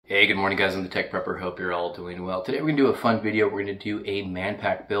Hey, good morning guys, I'm the Tech Prepper. Hope you're all doing well. Today we're going to do a fun video. We're going to do a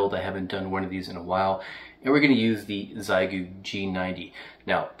Manpack build. I haven't done one of these in a while. And we're going to use the Xiegu G90.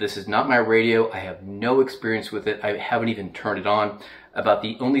 Now, this is not my radio. I have no experience with it. I haven't even turned it on. About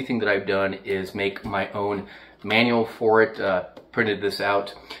the only thing that I've done is make my own manual for it, printed this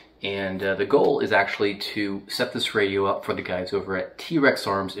out. And the goal is actually to set this radio up for the guys over at T.REX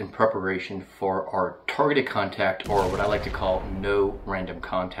ARMS in preparation for our targeted contact, or what I like to call no random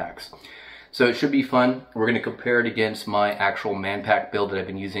contacts. So it should be fun. We're going to compare it against my actual Manpack build that I've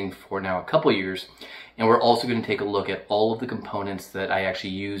been using for now a couple years. And we're also going to take a look at all of the components that I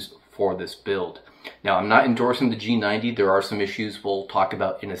actually use for this build. Now, I'm not endorsing the G90. There are some issues we'll talk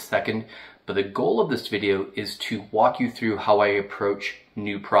about in a second. But the goal of this video is to walk you through how I approach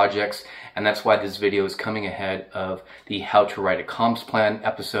new projects, and that's why this video is coming ahead of the How to Write a Comms Plan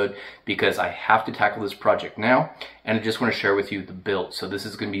episode, because I have to tackle this project now, and I just want to share with you the build. So this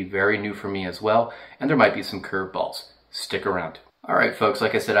is going to be very new for me as well, and there might be some curveballs. Stick around. Alright folks,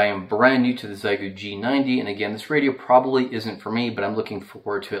 like I said, I am brand new to the Xiegu G90, and again, this radio probably isn't for me, but I'm looking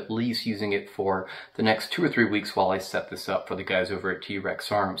forward to at least using it for the next 2 or 3 weeks while I set this up for the guys over at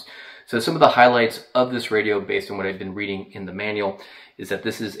T.REX ARMS. So some of the highlights of this radio, based on what I've been reading in the manual, is that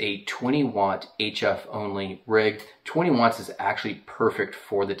this is a 20 watt HF only rig. 20 watts is actually perfect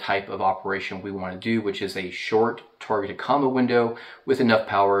for the type of operation we want to do, which is a short targeted combo window with enough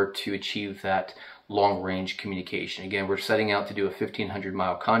power to achieve that long-range communication. Again, we're setting out to do a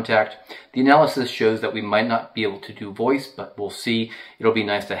 1,500-mile contact. The analysis shows that we might not be able to do voice, but we'll see. It'll be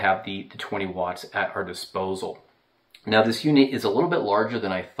nice to have the 20 watts at our disposal. Now, this unit is a little bit larger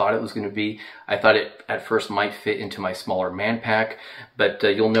than I thought it was going to be. I thought it at first might fit into my smaller Manpack, but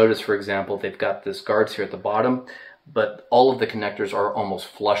you'll notice, for example, they've got this guards here at the bottom, but all of the connectors are almost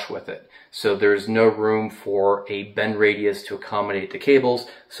flush with it. So there's no room for a bend radius to accommodate the cables.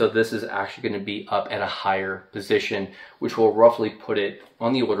 So this is actually going to be up at a higher position, which will roughly put it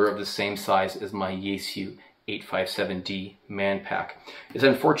on the order of the same size as my Xiegu 857D Manpack. It's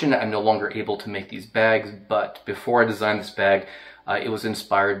unfortunate I'm no longer able to make these bags, but before I designed this bag, it was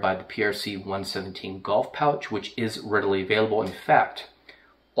inspired by the PRC 117 golf pouch, which is readily available. In fact,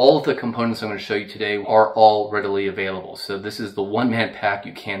 all of the components I'm going to show you today are all readily available. So this is the one Manpack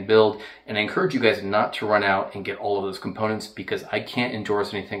you can build, and I encourage you guys not to run out and get all of those components, because I can't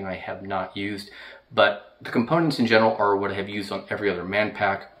endorse anything I have not used. But the components in general are what I have used on every other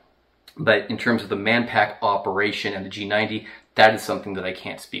Manpack. But in terms of the Manpack operation and the G90, that is something that I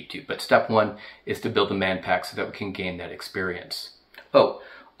can't speak to. But step one is to build the Manpack so that we can gain that experience. Oh,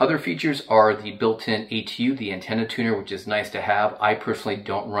 other features are the built-in ATU, the antenna tuner, which is nice to have. I personally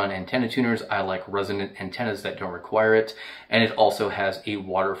don't run antenna tuners. I like resonant antennas that don't require it. And it also has a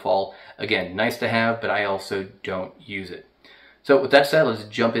waterfall. Again, nice to have, but I also don't use it. So with that said, let's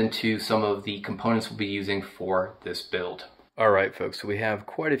jump into some of the components we'll be using for this build. Alright folks, so we have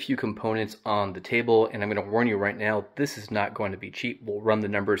quite a few components on the table, and I'm going to warn you right now, this is not going to be cheap. We'll run the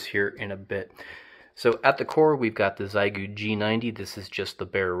numbers here in a bit. So at the core, we've got the Xiegu G90. This is just the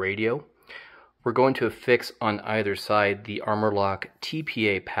bare radio. We're going to affix on either side the Armorlock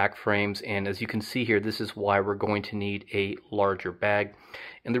TPA pack frames, and as you can see here, this is why we're going to need a larger bag.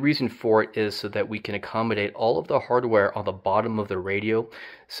 And the reason for it is so that we can accommodate all of the hardware on the bottom of the radio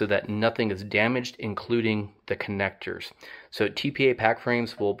so that nothing is damaged, including the connectors. So TPA pack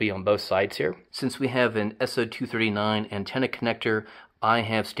frames will be on both sides here. Since we have an SO239 antenna connector, I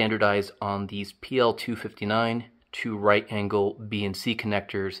have standardized on these PL259 2 right angle B and C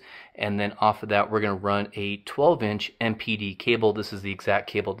connectors, and then off of that we're going to run a 12-inch MPD cable. This is the exact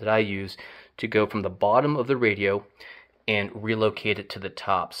cable that I use to go from the bottom of the radio and relocate it to the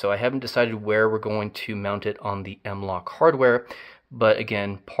top. So I haven't decided where we're going to mount it on the M-LOK hardware, but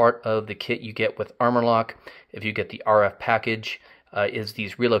again, part of the kit you get with Armorlock, if you get the RF package, is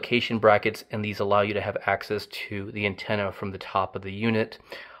these relocation brackets, and these allow you to have access to the antenna from the top of the unit.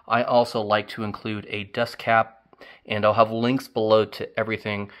 I also like to include a dust cap, and I'll have links below to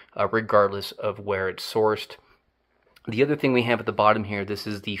everything regardless of where it's sourced. The other thing we have at the bottom here, this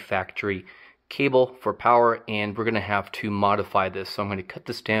is the factory cable for power, and we're going to have to modify this. So I'm going to cut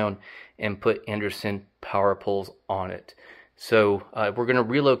this down and put Anderson power poles on it. So we're going to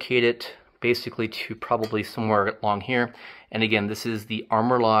relocate it basically to probably somewhere along here. And again, this is the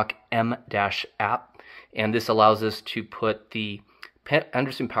Armorlock M-app, and this allows us to put the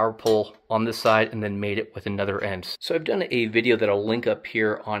Anderson power pole on this side and then mate it with another end. So I've done a video that I'll link up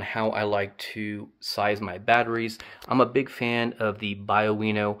here on how I like to size my batteries. I'm a big fan of the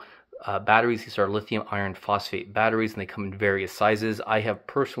BioWino batteries. These are lithium iron phosphate batteries, and they come in various sizes. I have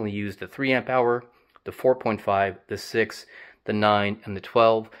personally used the 3 amp hour, the 4.5, the 6, the 9, and the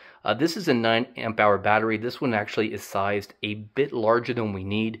 12. This is a 9 amp hour battery. This one actually is sized a bit larger than we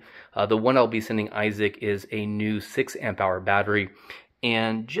need. The one I'll be sending Isaac is a new 6 amp hour battery.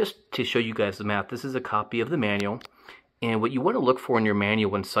 And just to show you guys the math, this is a copy of the manual. And what you want to look for in your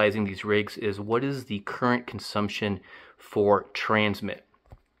manual when sizing these rigs is what is the current consumption for transmit.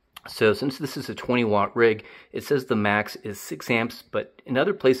 So since this is a 20 watt rig, it says the max is 6 amps, but in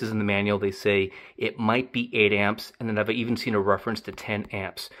other places in the manual they say it might be 8 amps, and then I've even seen a reference to 10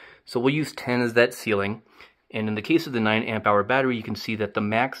 amps. So we'll use 10 as that ceiling. And in the case of the 9 amp hour battery, you can see that the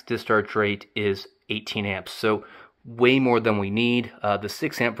max discharge rate is 18 amps. So way more than we need. The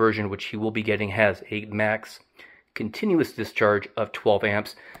 6 amp version, which he will be getting, has a max continuous discharge of 12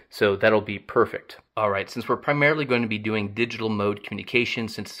 amps, so that'll be perfect. Alright, since we're primarily going to be doing digital mode communication,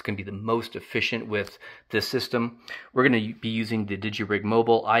 since it's going to be the most efficient with this system, we're going to be using the DigiRig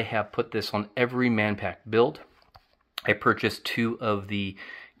Mobile. I have put this on every Manpack build. I purchased 2 of the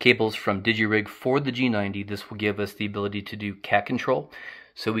cables from DigiRig for the G90. This will give us the ability to do cat control,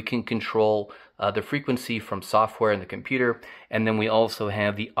 so we can control the frequency from software in the computer, and then we also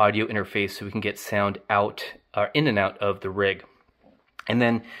have the audio interface so we can get sound out in and out of the rig. And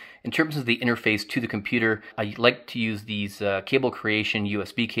then in terms of the interface to the computer, I like to use these cable creation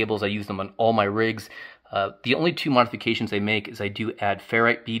USB cables. I use them on all my rigs. The only 2 modifications I make is I do add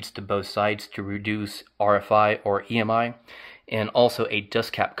ferrite beads to both sides to reduce RFI or EMI, and also a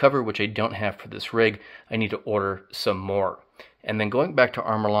dust cap cover, which I don't have for this rig. I need to order some more. And then going back to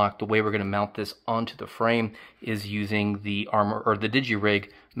Armor Lock, the way we're going to mount this onto the frame is using the DigiRig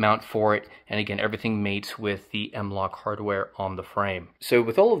mount for it. And again, everything mates with the M-Lock hardware on the frame. So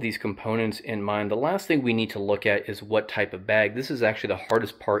with all of these components in mind, the last thing we need to look at is what type of bag. This is actually the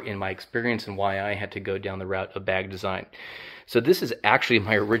hardest part in my experience and why I had to go down the route of bag design. So this is actually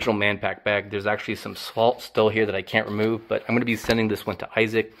my original Manpack bag. There's actually some salt still here that I can't remove, but I'm going to be sending this one to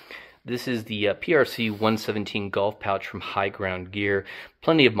Isaac. This is the PRC 117 golf pouch from High Ground Gear.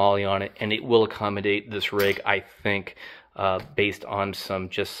 Plenty of moly on it, and it will accommodate this rig, I think, based on some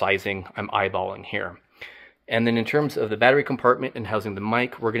just sizing I'm eyeballing here. And then in terms of the battery compartment and housing the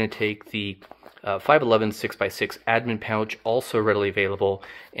mic, we're going to take the 511 6x6 admin pouch, also readily available,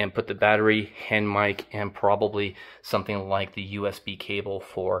 and put the battery, hand mic, and probably something like the USB cable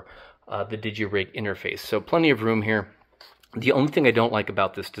for the DigiRig interface. So plenty of room here. The only thing I don't like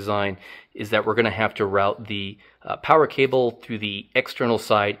about this design is that we're going to have to route the power cable through the external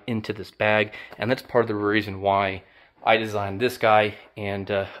side into this bag, and that's part of the reason why I designed this guy.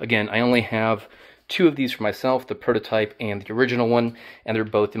 And again, I only have 2 of these for myself, the prototype and the original one, and they're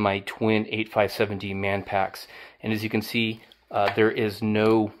both in my twin 857D Manpacks. And as you can see, there is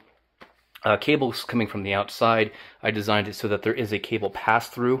no cables coming from the outside. I designed it so that there is a cable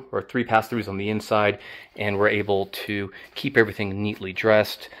pass-through, or 3 pass-throughs on the inside, and we're able to keep everything neatly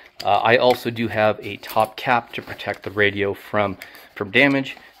dressed. I also do have a top cap to protect the radio from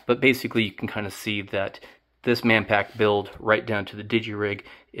damage, but basically you can kind of see that this Manpack build, right down to the DigiRig,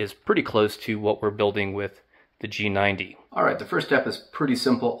 is pretty close to what we're building with the G90. Alright, the first step is pretty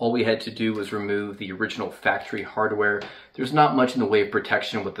simple. All we had to do was remove the original factory hardware. There's not much in the way of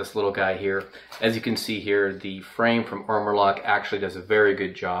protection with this little guy here. As you can see here, the frame from Armor Lock actually does a very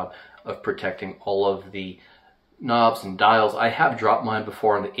good job of protecting all of the knobs and dials. I have dropped mine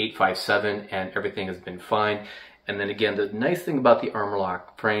before on the 857 and everything has been fine. And then again, the nice thing about the Armor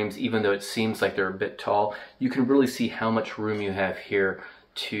Lock frames, even though it seems like they're a bit tall, you can really see how much room you have here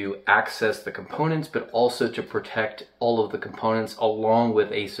to access the components, but also to protect all of the components along with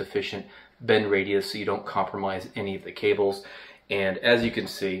a sufficient bend radius so you don't compromise any of the cables. And as you can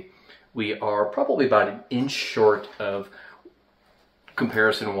see, we are probably about an inch short of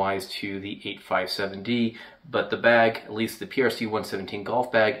comparison wise to the 857D, but the bag, at least the PRC 117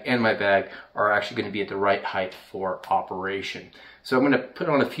 golf bag and my bag, are actually going to be at the right height for operation. So I'm going to put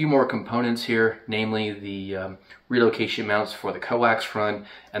on a few more components here, namely the relocation mounts for the coax front,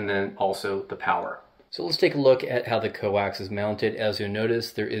 and then also the power. So let's take a look at how the coax is mounted. As you'll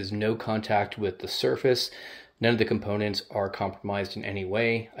notice, there is no contact with the surface. None of the components are compromised in any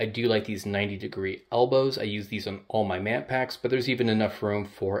way. I do like these 90-degree elbows. I use these on all my Manpacks, but there's even enough room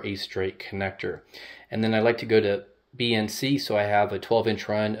for a straight connector. And then I like to go to BNC, so I have a 12-inch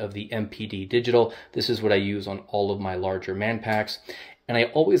run of the MPD digital. This is what I use on all of my larger Manpacks. And I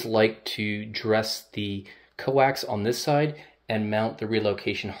always like to dress the coax on this side and mount the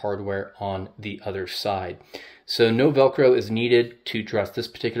relocation hardware on the other side. So no Velcro is needed to dress this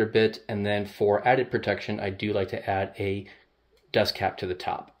particular bit, and then for added protection, I do like to add a dust cap to the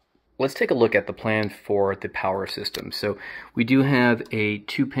top. let's take a look at the plan for the power system. So we do have a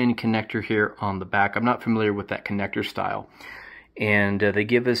 2-pin connector here on the back. I'm not familiar with that connector style. And they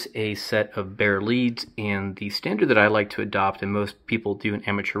give us a set of bare leads, and the standard that I like to adopt, and most people do in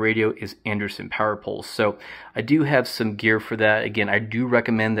amateur radio, is Anderson power poles. So I do have some gear for that. Again, I do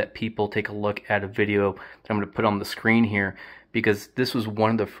recommend that people take a look at a video that I'm going to put on the screen here, because this was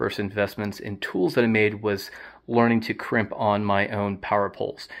one of the first investments in tools that I made, was learning to crimp on my own power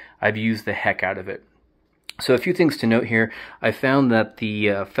poles. I've used the heck out of it. So a few things to note here. I found that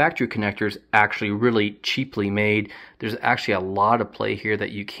the factory connectors actually really cheaply made. There's actually a lot of play here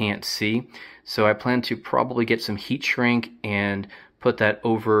that you can't see. So I plan to probably get some heat shrink and put that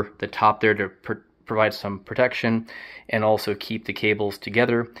over the top there to provide some protection and also keep the cables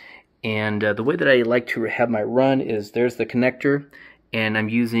together. And the way that I like to have my run is there's the connector, and I'm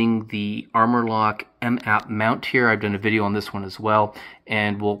using the Armor Lock MAP mount here. I've done a video on this one as well,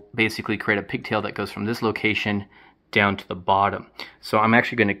 and we'll basically create a pigtail that goes from this location down to the bottom. So I'm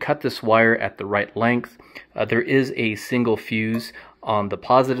actually going to cut this wire at the right length. There is a single fuse on the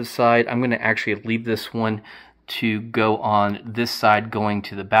positive side. I'm going to actually leave this one to go on this side going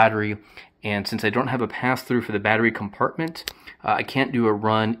to the battery. And since I don't have a pass-through for the battery compartment, I can't do a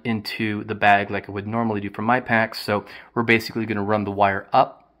run into the bag like I would normally do for my packs. So we're basically going to run the wire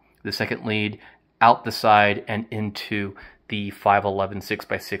up the second lead, out the side, and into the 511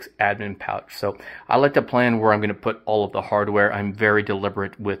 6x6 admin pouch. So I like to plan where I'm going to put all of the hardware. I'm very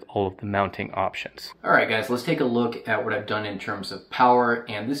deliberate with all of the mounting options. All right, guys, let's take a look at what I've done in terms of power.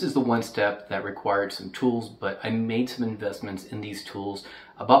 And this is the one step that required some tools, but I made some investments in these tools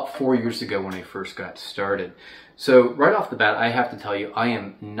about 4 years ago when I first got started. So right off the bat, I have to tell you, I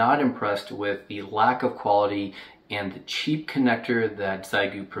am not impressed with the lack of quality and the cheap connector that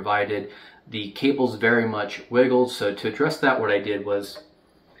Xiegu provided. The cables very much wiggled, so to address that, what I did was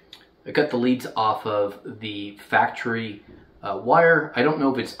I cut the leads off of the factory wire. I don't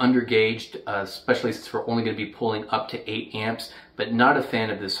know if it's undergauged, especially since we're only going to be pulling up to 8 amps, but not a fan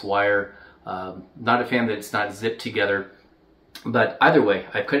of this wire. Not a fan that it's not zipped together. But either way,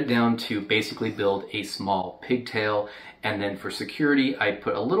 I cut it down to basically build a small pigtail, and then for security, I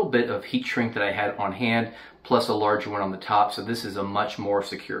put a little bit of heat shrink that I had on hand, plus a larger one on the top, so this is a much more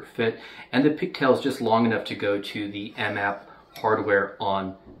secure fit. And the pigtail is just long enough to go to the MAP hardware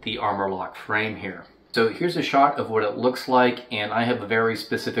on the Armor Lock frame here. So here's a shot of what it looks like, and I have a very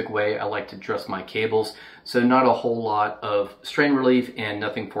specific way I like to dress my cables, so not a whole lot of strain relief and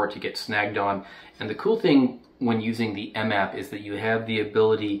nothing for it to get snagged on. And the cool thing when using the MAP is that you have the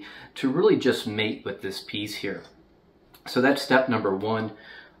ability to really just mate with this piece here. So that's step number one.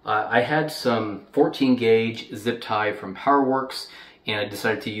 I had some 14 gauge zip tie from PowerWorks, and I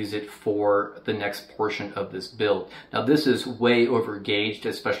decided to use it for the next portion of this build. Now this is way over gauged,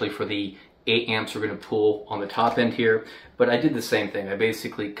 especially for the 8 amps we're going to pull on the top end here, but I did the same thing. I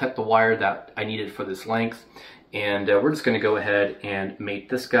basically cut the wire that I needed for this length, and we're just going to go ahead and mate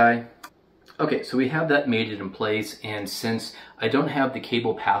this guy. Okay, so we have that mated in place, and since I don't have the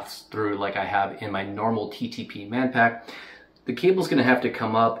cable paths through like I have in my normal TTP Manpack, the cable's going to have to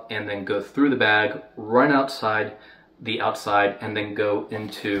come up and then go through the bag, run outside the outside, and then go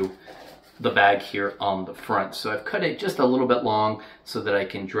into the bag here on the front. So I've cut it just a little bit long so that I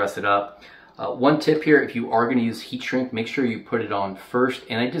can dress it up. One tip here, if you are going to use heat shrink, make sure you put it on first,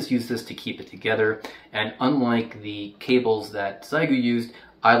 and I just use this to keep it together. And unlike the cables that Xiegu used,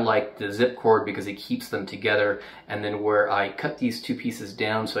 I like the zip cord because it keeps them together. And then where I cut these two pieces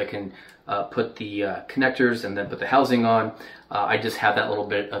down so I can put the connectors and then put the housing on, I just have that little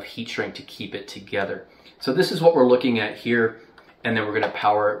bit of heat shrink to keep it together. So this is what we're looking at here, and then we're going to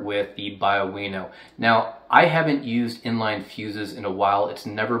power it with the BioWino. Now, I haven't used inline fuses in a while. It's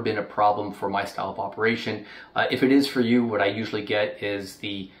never been a problem for my style of operation. If it is for you, what I usually get is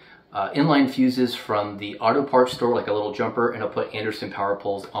the inline fuses from the auto parts store, like a little jumper, and I'll put Anderson power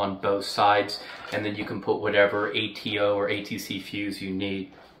poles on both sides, and then you can put whatever ATO or ATC fuse you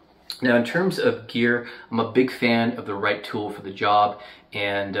need. Now, in terms of gear, I'm a big fan of the right tool for the job,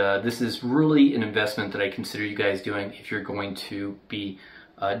 and this is really an investment that I consider you guys doing if you're going to be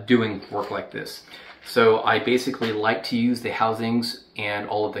doing work like this. So I basically like to use the housings and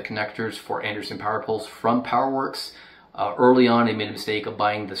all of the connectors for Anderson power poles from PowerWorks. Early on, I made a mistake of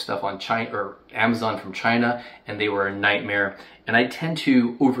buying the stuff on China or Amazon from China, and they were a nightmare. And I tend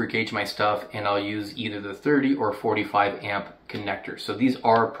to overgauge my stuff, and I'll use either the 30 or 45 amp connectors. So these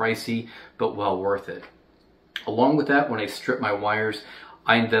are pricey, but well worth it. Along with that, when I strip my wires,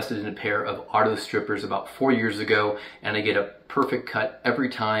 I invested in a pair of auto strippers about 4 years ago, and I get a perfect cut every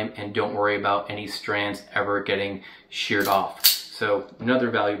time and don't worry about any strands ever getting sheared off. So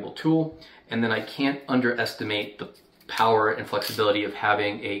another valuable tool. And then I can't underestimate the power and flexibility of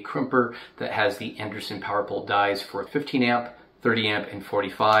having a crimper that has the Anderson power pole dies for 15 amp, 30 amp, and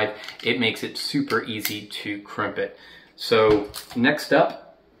 45. It makes it super easy to crimp it. So next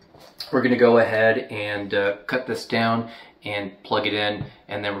up, we're going to go ahead and cut this down and plug it in,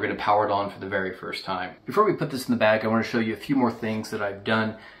 and then we're going to power it on for the very first time. Before we put this in the bag, I want to show you a few more things that I've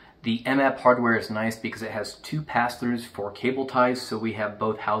done. The MAP hardware is nice because it has 2 pass-throughs for cable ties, so we have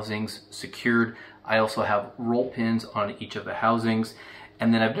both housings secured. I also have roll pins on each of the housings.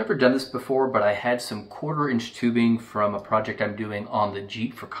 And then I've never done this before, but I had some 1/4-inch tubing from a project I'm doing on the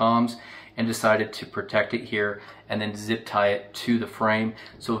Jeep for comms and decided to protect it here and then zip tie it to the frame.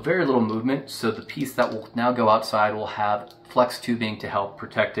 So very little movement. So the piece that will now go outside will have flex tubing to help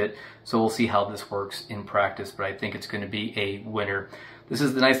protect it. So we'll see how this works in practice, but I think it's going to be a winner. This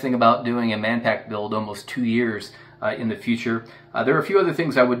is the nice thing about doing a Manpack build almost 2 years in the future. There are a few other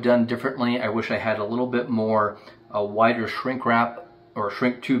things I would have done differently. I wish I had a little bit more wider shrink wrap or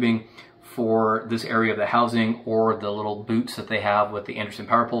shrink tubing for this area of the housing, or the little boots that they have with the Anderson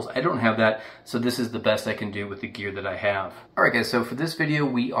power poles. I don't have that, so this is the best I can do with the gear that I have. Alright guys, so for this video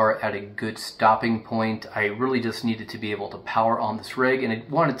we are at a good stopping point. I really just needed to be able to power on this rig, and I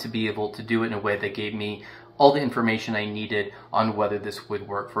wanted to be able to do it in a way that gave me all the information I needed on whether this would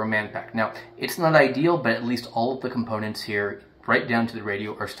work for a Manpack. Now, it's not ideal, but at least all of the components here, right down to the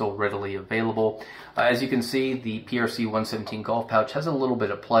radio, are still readily available. As you can see, the PRC 117 golf pouch has a little bit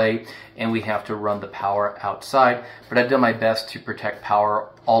of play, and we have to run the power outside, but I've done my best to protect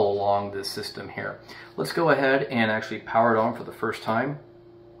power all along this system here. Let's go ahead and actually power it on for the first time.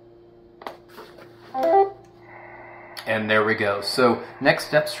 And there we go. So next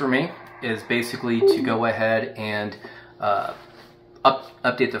steps for me is basically to go ahead and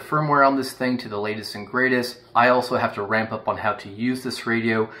update the firmware on this thing to the latest and greatest. I also have to ramp up on how to use this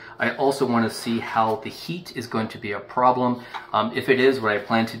radio. I also want to see how the heat is going to be a problem. If it is, what I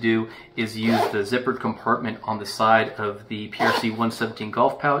plan to do is use the zippered compartment on the side of the PRC 117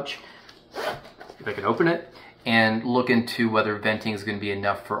 golf pouch, if I can open it, and look into whether venting is going to be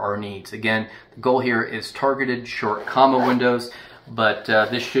enough for our needs. Again, the goal here is targeted short comma windows, but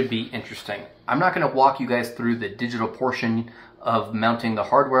this should be interesting. I'm not going to walk you guys through the digital portion of mounting the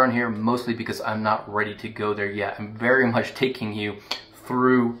hardware on here, mostly because I'm not ready to go there yet. I'm very much taking you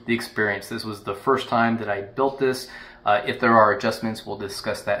through the experience. This was the first time that I built this. If there are adjustments, we'll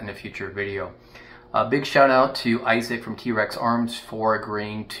discuss that in a future video. A big shout out to Isaac from T.REX ARMS for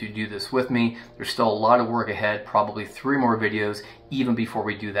agreeing to do this with me. There's still a lot of work ahead, probably 3 more videos even before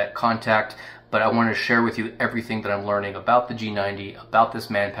we do that contact. But I want to share with you everything that I'm learning about the G90, about this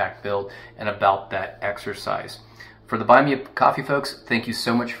Manpack build, and about that exercise. For the Buy Me a Coffee folks, thank you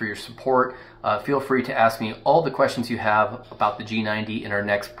so much for your support. Feel free to ask me all the questions you have about the G90 in our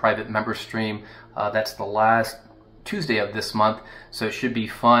next private member stream. That's the last Tuesday of this month, so it should be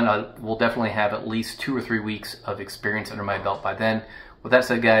fun. We'll definitely have at least 2 or 3 weeks of experience under my belt by then. With that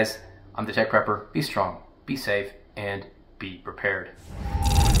said, guys, I'm the Tech Prepper. Be strong, be safe, and be prepared.